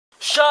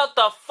Shut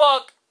the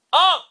fuck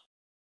up!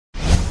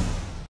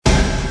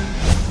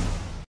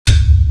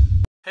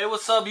 Hey,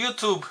 what's up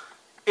YouTube?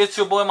 It's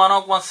your boy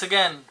Manok once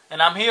again,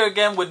 and I'm here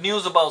again with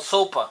news about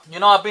SOPA. You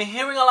know, I've been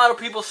hearing a lot of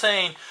people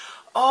saying,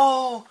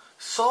 oh,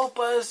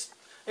 SOPA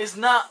is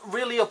not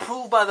really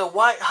approved by the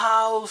White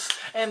House,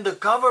 and the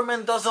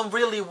government doesn't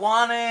really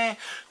want it.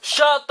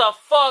 Shut the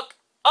fuck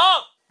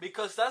up!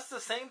 Because that's the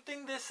same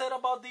thing they said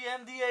about the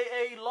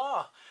NDAA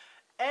law.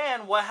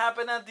 And what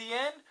happened at the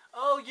end?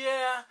 Oh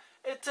yeah,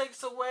 it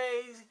takes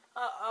away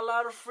a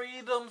lot of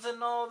freedoms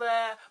and all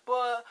that,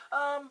 but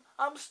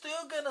I'm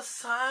still gonna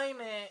sign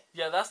it.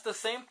 Yeah, that's the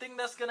same thing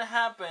that's gonna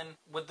happen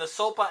with the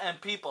Sopa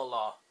and Pipa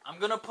law. I'm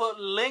gonna put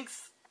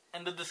links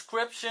in the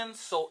description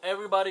so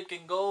everybody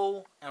can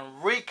go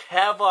and wreak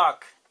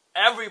havoc.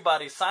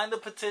 Everybody sign the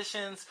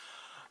petitions,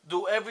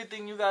 do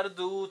everything you gotta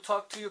do,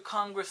 talk to your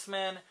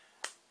congressman,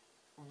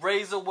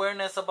 raise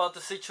awareness about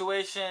the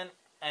situation,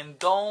 and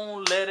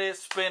don't let it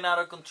spin out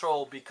of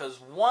control, because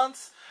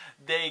once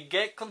they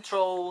get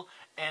control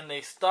and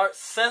they start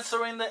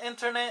censoring the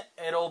internet,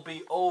 it'll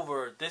be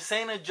over. This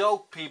ain't a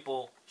joke,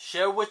 people.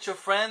 Share with your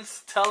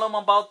friends, tell them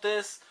about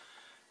this,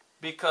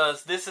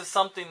 because this is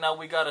something that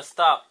we gotta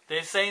stop.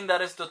 They're saying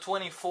that it's the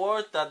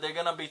 24th that they're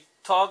gonna be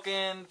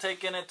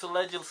taking it to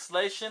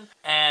legislation,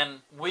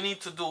 and we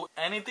need to do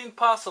anything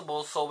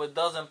possible so it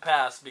doesn't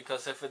pass,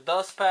 because if it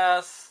does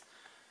pass,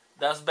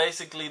 that's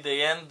basically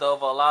the end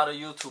of a lot of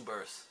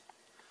YouTubers.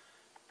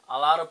 A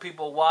lot of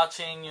people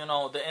watching, you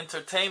know, the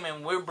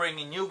entertainment we're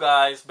bringing you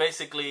guys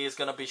basically is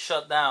going to be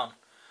shut down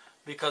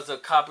because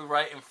of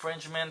copyright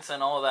infringements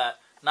and all that.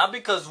 Not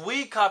because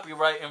we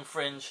copyright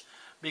infringe,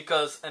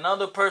 because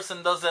another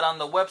person does it on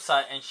the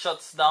website and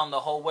shuts down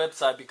the whole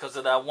website because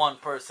of that one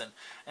person.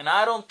 And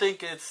I don't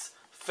think it's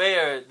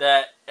fair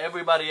that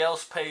everybody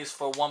else pays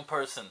for one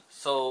person.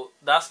 So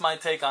that's my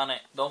take on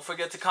it. Don't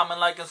forget to comment,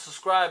 like, and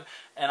subscribe,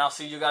 and I'll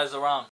see you guys around.